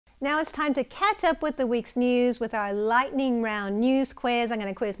Now it's time to catch up with the week's news with our lightning round news quiz. I'm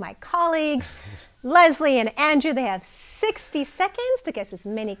going to quiz my colleagues, Leslie and Andrew. They have 60 seconds to guess as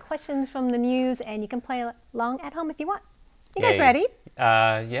many questions from the news, and you can play along at home if you want. You guys ready?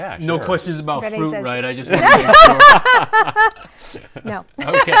 Yeah, sure. No questions about Ready fruit, says- right? I just want to make sure. No.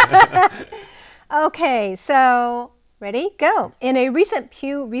 Okay. Okay, so ready? Go. In a recent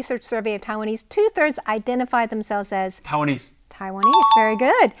Pew Research survey of Taiwanese, 2/3 identified themselves as Taiwanese. Taiwanese. Very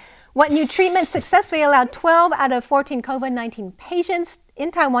good. What new treatment successfully allowed 12 out of 14 COVID-19 patients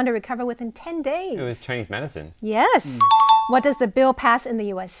in Taiwan to recover within 10 days? It was Chinese medicine. Yes. What does the bill pass in the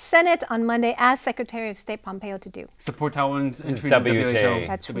U.S. Senate on Monday ask Secretary of State Pompeo to do? Support Taiwan's entry to WHA. WHO.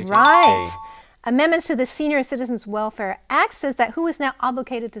 That's WHA. right. Amendments to the Senior Citizens Welfare Act says that who is now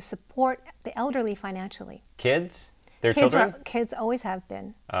obligated to support the elderly financially? Kids? Their children? Kids always have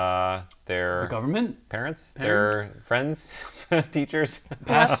been. Their The government? parents? Their friends? Teachers?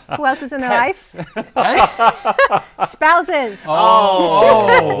 Who else is in their life? Pets? Spouses.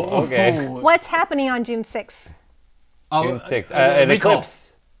 Oh, okay. What's happening on June 6th? June 6th. An recall.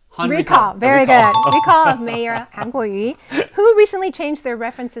 eclipse. Recall. Very good. Recall of Mayor Han Kuo-yu, who recently changed their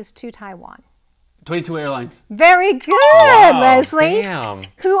references to Taiwan. 22 airlines. Very good, Wow, Leslie. damn.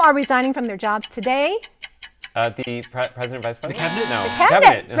 Who are resigning from their jobs today? The president, vice president? The cabinet? No.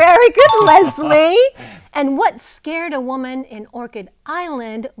 Cabinet. Very good, Leslie. And what scared a woman in Orchid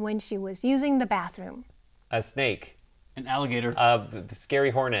Island when she was using the bathroom? A snake. An alligator. The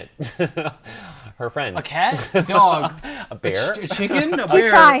scary hornet. Her friend. A cat? A dog? A bear? A chicken? A bear?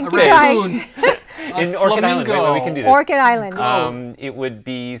 trying, A keep trying. raccoon? In Orchid Island. Wait, we can do this. Orchid Island. It would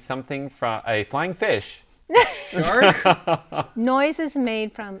be something from a flying fish. Shark? Noises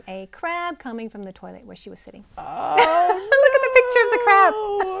made from a crab coming from the toilet where she was sitting. Oh, Look at the picture of the crab.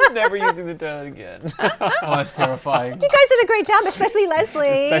 oh, never using the toilet again. Oh, that's terrifying. You guys did a great job, especially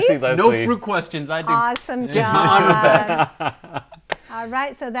Leslie. Especially Leslie. No fruit questions. I did. Awesome job. All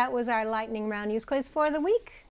right, so that was our lightning round news quiz for the week.